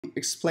be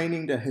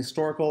explaining the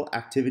historical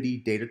activity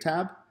data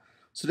tab.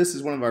 So this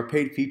is one of our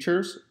paid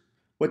features.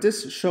 What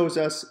this shows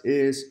us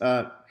is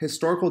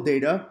historical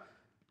data.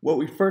 What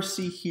we first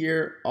see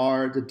here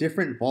are the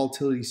different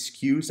volatility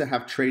skews that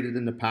have traded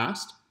in the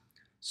past.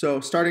 So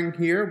starting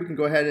here, we can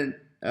go ahead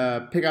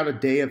and pick out a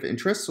day of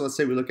interest. So let's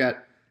say we look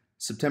at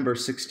September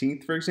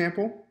 16th, for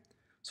example.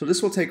 So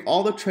this will take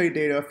all the trade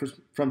data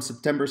from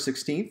September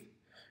 16th.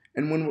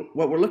 And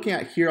what we're looking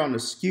at here on the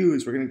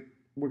skews,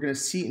 we're gonna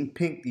see in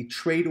pink the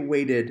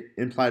trade-weighted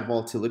implied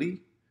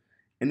volatility.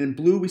 And in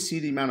blue, we see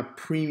the amount of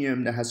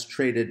premium that has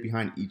traded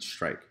behind each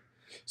strike.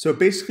 So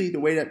basically, the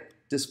way that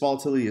this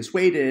volatility is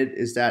weighted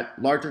is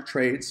that larger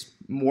trades,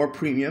 more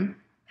premium,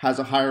 has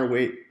a higher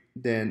weight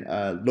than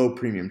low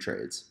premium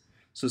trades.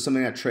 So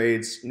something that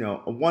trades,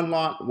 a one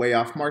lot way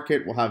off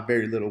market will have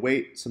very little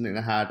weight. Something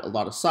that had a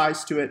lot of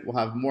size to it will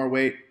have more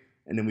weight,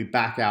 and then we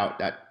back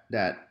out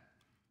that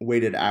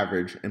weighted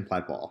average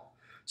implied vol.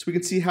 So we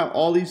can see how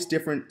all these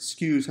different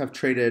skews have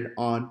traded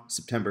on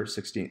September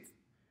 16th.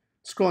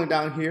 Scrolling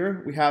down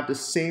here, we have the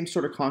same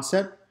sort of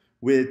concept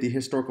with the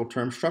historical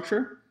term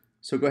structure.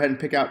 So go ahead and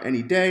pick out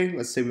any day.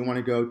 Let's say we want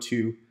to go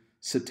to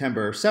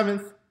September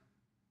 7th.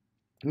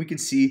 We can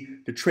see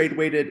the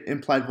trade-weighted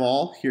implied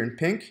vol here in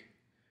pink.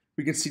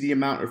 We can see the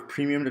amount of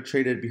premium that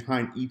traded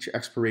behind each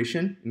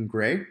expiration in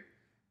gray.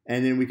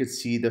 And then we can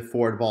see the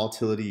forward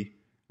volatility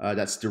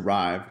that's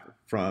derived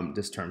from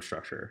this term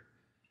structure.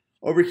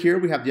 Over here,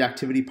 we have the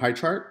activity pie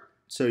chart.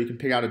 So you can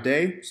pick out a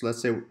day. So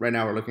let's say right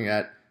now we're looking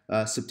at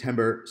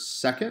September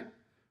 2nd.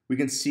 We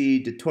can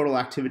see the total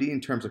activity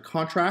in terms of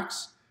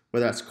contracts,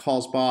 whether that's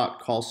calls bought,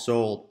 calls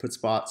sold, put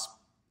spots,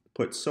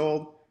 put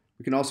sold.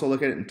 We can also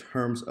look at it in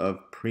terms of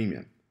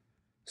premium.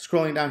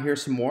 Scrolling down here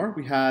some more,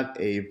 we have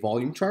a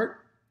volume chart.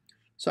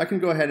 So I can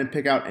go ahead and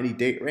pick out any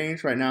date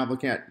range. Right now I'm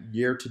looking at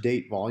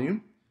year-to-date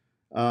volume.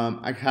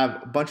 I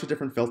have a bunch of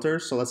different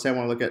filters. So let's say I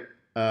want to look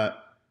at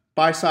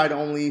buy side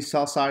only,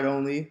 sell side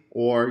only,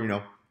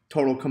 or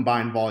total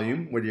combined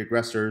volume, where the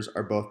aggressors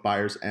are both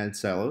buyers and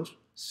sellers.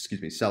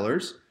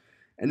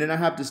 And then I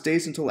have this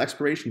days until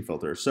expiration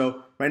filter.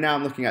 So right now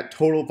I'm looking at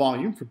total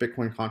volume for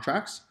Bitcoin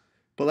contracts.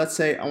 But let's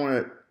say I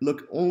want to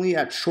look only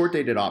at short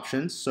dated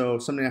options. So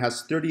something that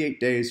has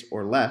 38 days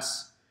or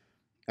less,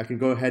 I can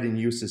go ahead and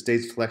use this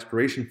days until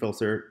expiration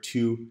filter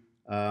to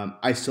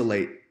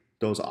isolate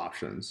those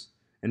options.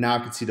 And now I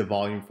can see the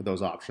volume for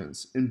those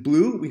options. In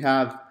blue, we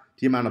have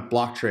the amount of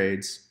block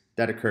trades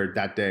that occurred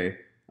that day.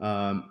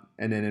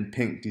 And then in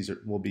pink, these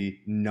will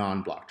be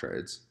non-block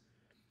trades.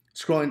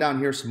 Scrolling down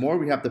here some more,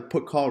 we have the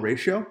put-call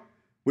ratio,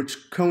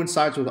 which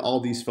coincides with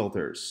all these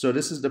filters. So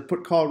this is the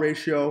put-call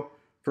ratio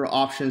for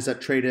options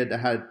that traded that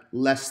had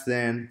less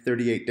than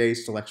 38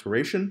 days till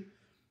expiration.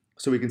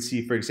 So we can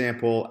see, for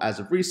example, as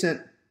of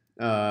recent,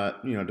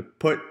 the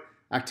put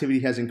activity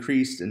has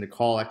increased and the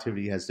call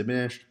activity has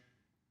diminished,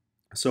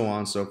 so on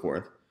and so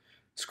forth.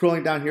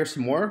 Scrolling down here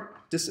some more,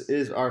 this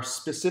is our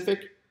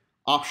specific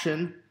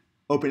option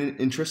open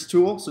interest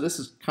tool. So this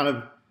is kind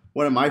of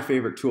one of my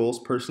favorite tools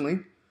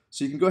personally.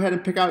 So you can go ahead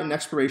and pick out an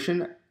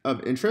expiration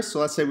of interest. So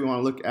let's say we want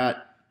to look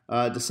at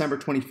December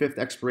 25th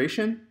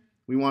expiration.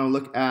 We want to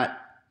look at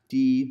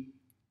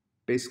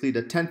basically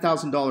the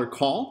 $10,000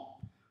 call.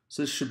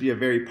 So this should be a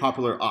very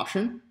popular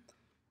option.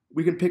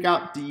 We can pick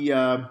out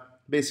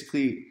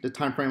basically the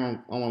time frame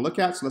I want to look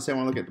at. So let's say I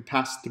want to look at the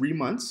past 3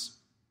 months.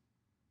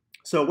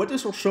 So what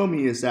this will show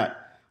me is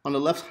that on the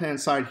left-hand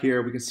side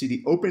here, we can see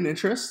the open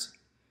interest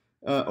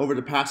over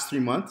the past 3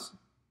 months,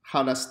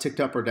 how that's ticked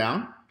up or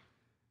down.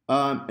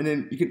 And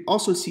then you can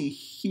also see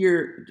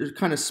here, they're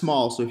kind of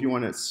small. So if you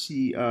want to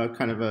see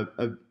kind of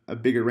a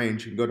bigger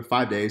range, you can go to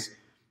 5 days.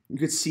 You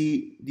can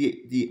see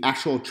the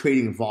actual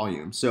trading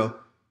volume. So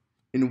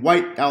in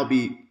white, that will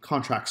be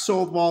contract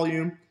sold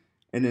volume.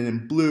 And then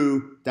in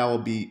blue, that will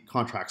be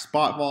contract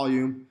spot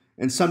volume.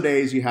 And some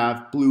days you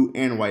have blue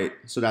and white.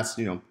 So that's,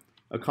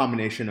 a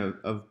combination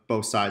of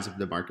both sides of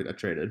the market that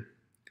traded.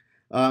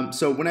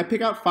 So when I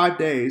pick out 5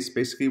 days,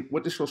 basically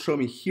what this will show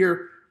me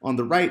here on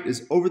the right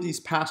is over these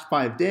past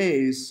 5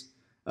 days,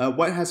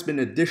 what has been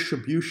a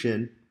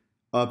distribution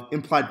of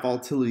implied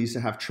volatilities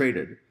that have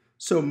traded.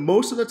 So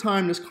most of the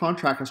time this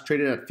contract has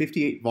traded at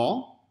 58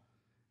 vol,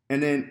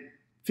 and then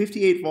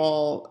 58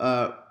 vol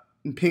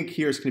in pink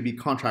here is going to be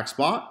contract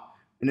spot,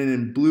 and then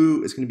in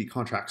blue is going to be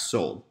contract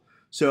sold.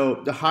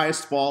 So the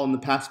highest vol in the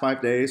past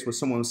 5 days was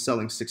someone who was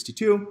selling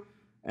 62,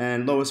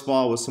 and lowest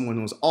vol was someone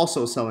who was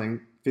also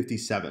selling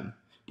 57.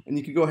 And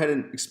you can go ahead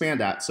and expand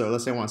that. So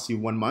let's say I want to see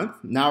 1 month.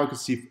 Now I can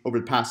see over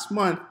the past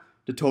month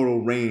the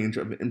total range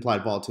of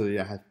implied volatility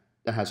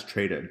that has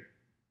traded.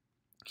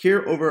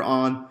 Here over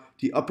on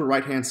the upper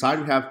right hand side,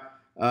 we have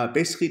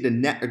basically the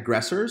net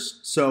aggressors.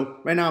 So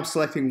right now I'm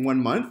selecting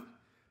 1 month.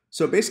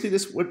 So basically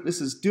what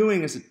this is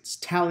doing is it's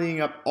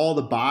tallying up all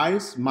the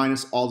buys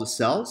minus all the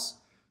sells.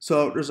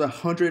 So there's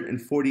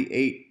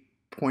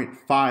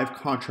 148.5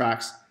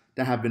 contracts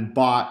that have been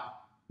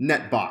bought,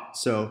 net bought.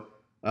 So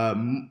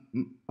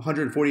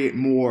 148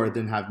 more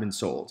than have been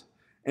sold.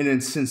 And then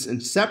since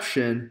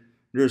inception,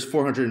 there's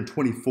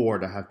 424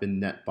 that have been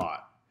net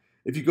bought.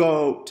 If you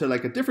go to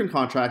like a different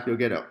contract, you'll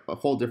get a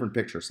whole different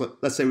picture. So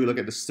let's say we look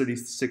at this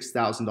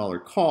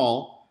 $36,000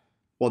 call.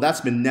 Well,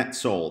 that's been net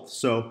sold.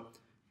 So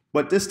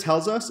what this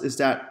tells us is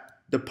that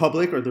the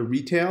public or the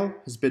retail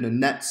has been a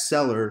net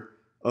seller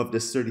of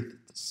this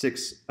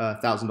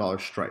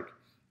 $36,000 strike.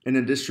 And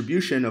in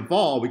distribution of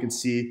vol, we can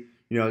see,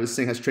 this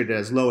thing has traded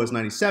as low as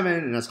 97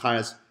 and as high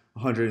as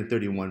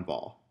 131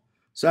 vol.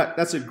 So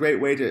that's a great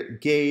way to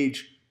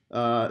gauge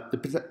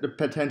the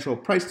potential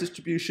price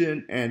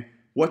distribution and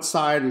what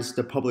side is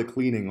the public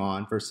leaning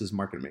on versus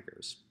market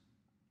makers.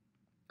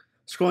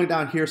 Scrolling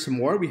down here some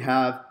more, we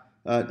have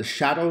the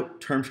shadow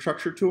term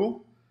structure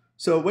tool.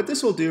 So what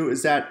this will do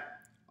is that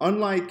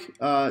unlike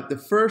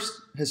the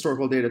first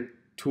historical data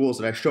tools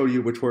that I showed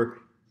you, which were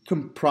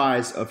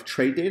comprised of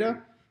trade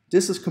data,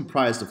 this is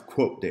comprised of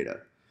quote data.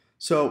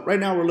 So right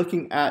now we're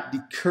looking at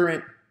the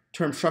current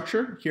term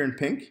structure here in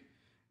pink.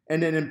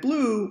 And then in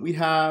blue, we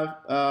have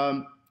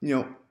a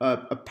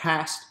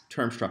past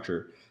term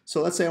structure.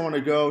 So let's say I want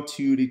to go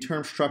to the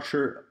term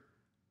structure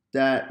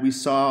that we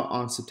saw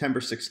on September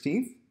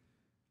 16th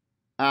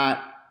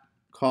at,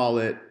 call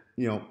it,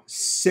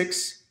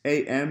 6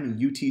 a.m.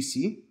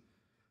 UTC.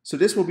 So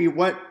this will be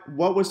what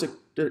was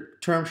the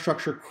term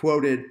structure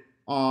quoted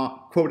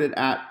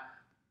at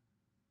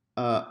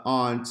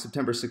on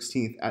September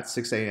 16th at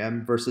 6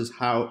 a.m. versus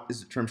how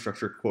is the term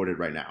structure quoted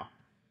right now.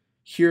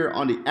 Here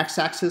on the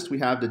x-axis, we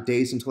have the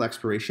days until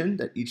expiration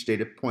that each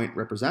data point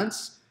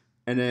represents.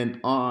 And then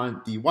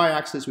on the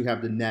y-axis, we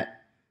have the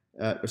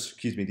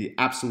the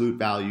absolute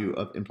value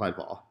of implied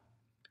vol.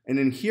 And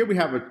then here we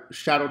have a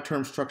shadow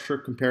term structure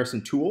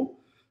comparison tool.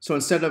 So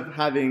instead of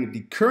having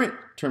the current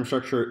term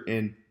structure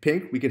in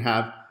pink, we could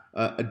have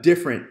a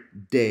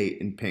different day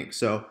in pink.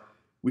 So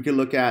we could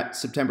look at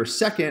September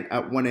 2nd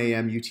at 1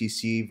 a.m.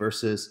 UTC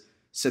versus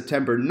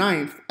September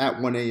 9th at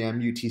 1 a.m.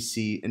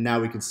 UTC. And now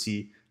we can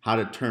see how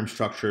the term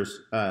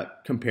structures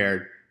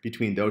compared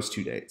between those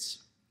two dates.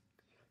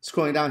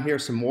 Scrolling down here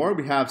some more,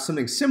 we have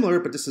something similar,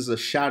 but this is a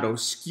shadow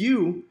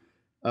skew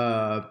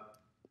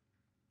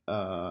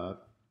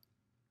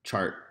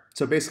chart.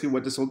 So basically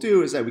what this will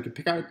do is that we can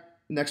pick out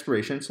an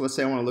expiration. So let's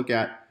say I want to look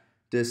at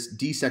this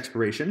DEES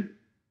expiration.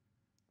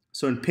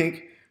 So in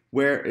pink,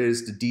 where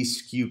is the DEES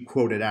skew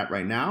quoted at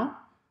right now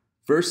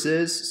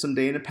versus some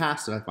day in the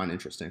past that I find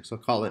interesting. So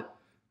I'll call it,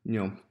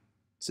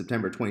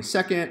 September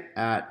 22nd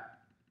at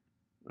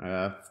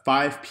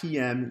 5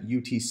 p.m.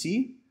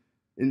 UTC.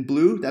 In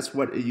blue, that's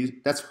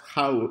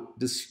how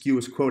the skew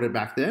was quoted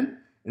back then.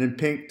 And in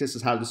pink, this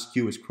is how the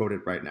skew is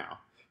quoted right now.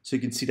 So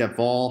you can see that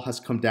vol has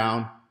come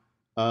down,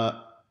 5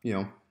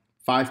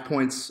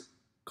 points,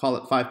 call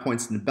it 5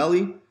 points in the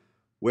belly,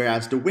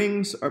 whereas the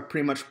wings are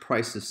pretty much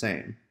priced the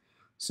same.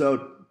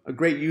 So a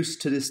great use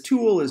to this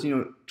tool is,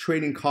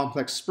 trading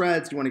complex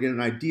spreads. You want to get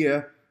an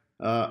idea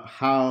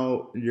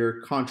how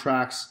your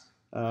contracts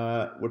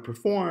would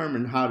perform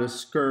and how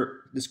this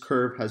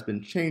curve has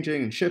been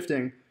changing and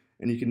shifting,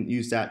 and you can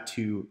use that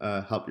to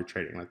help your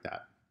trading like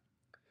that.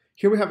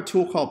 Here we have a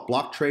tool called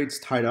Block Trades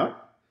Tied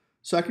Up.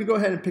 So I can go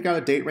ahead and pick out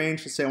a date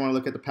range. Let's say I want to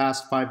look at the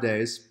past 5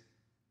 days.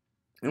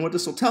 And what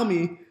this will tell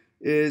me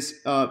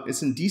is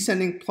it's in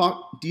descending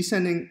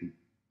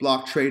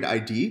block trade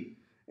ID.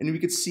 And we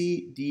could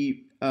see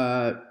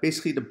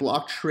basically the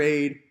block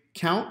trade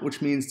count,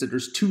 which means that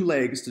there's 2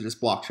 legs to this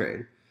block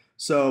trade.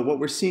 So what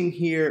we're seeing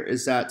here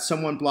is that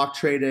someone block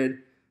traded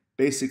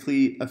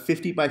basically a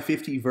 50 by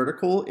 50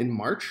 vertical in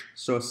March.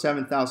 So a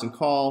 7,000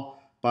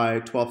 call by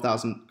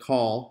 12,000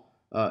 call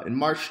in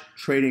March,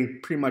 trading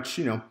pretty much,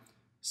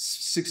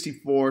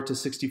 64 to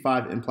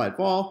 65 implied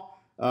vol.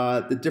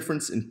 The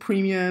difference in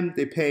premium,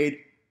 they paid,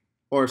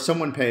 or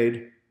someone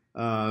paid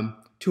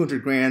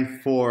 200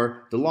 grand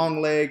for the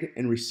long leg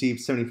and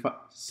received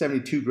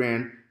 72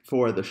 grand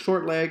for the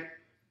short leg.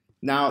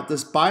 Now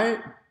this buy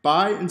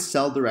and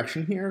sell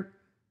direction here,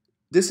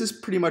 this is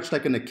pretty much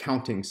like an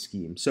accounting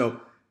scheme. So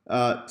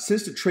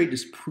since the trade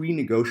is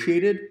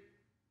pre-negotiated,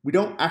 we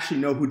don't actually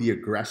know who the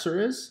aggressor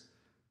is,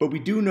 but we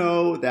do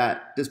know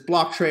that this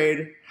block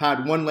trade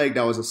had one leg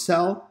that was a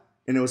sell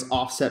and it was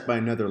offset by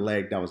another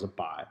leg that was a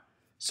buy.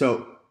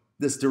 So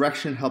this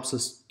direction helps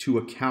us to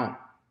account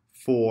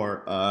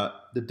for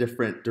the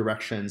different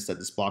directions that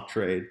this block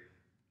trade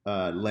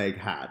leg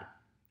had,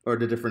 or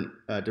the different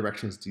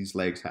directions these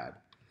legs had,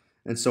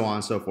 and so on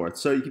and so forth.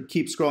 So you can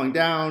keep scrolling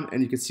down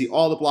and you can see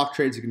all the block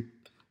trades. You can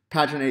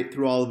paginate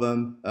through all of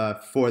them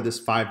for this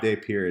 5-day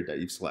period that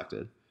you've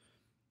selected.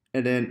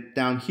 And then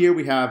down here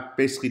we have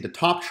basically the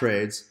top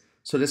trades.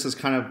 So this is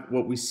kind of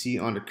what we see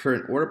on the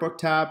current order book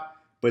tab,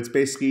 but it's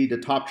basically the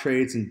top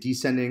trades in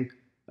descending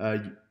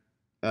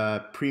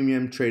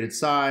premium traded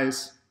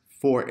size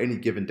for any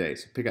given day.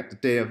 So pick up the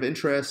day of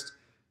interest,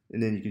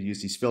 and then you can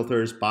use these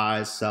filters: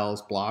 buys,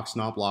 sells, blocks,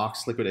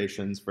 non-blocks,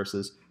 liquidations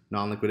versus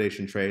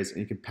non-liquidation trades,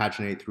 and you can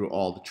paginate through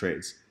all the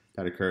trades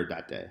that occurred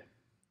that day.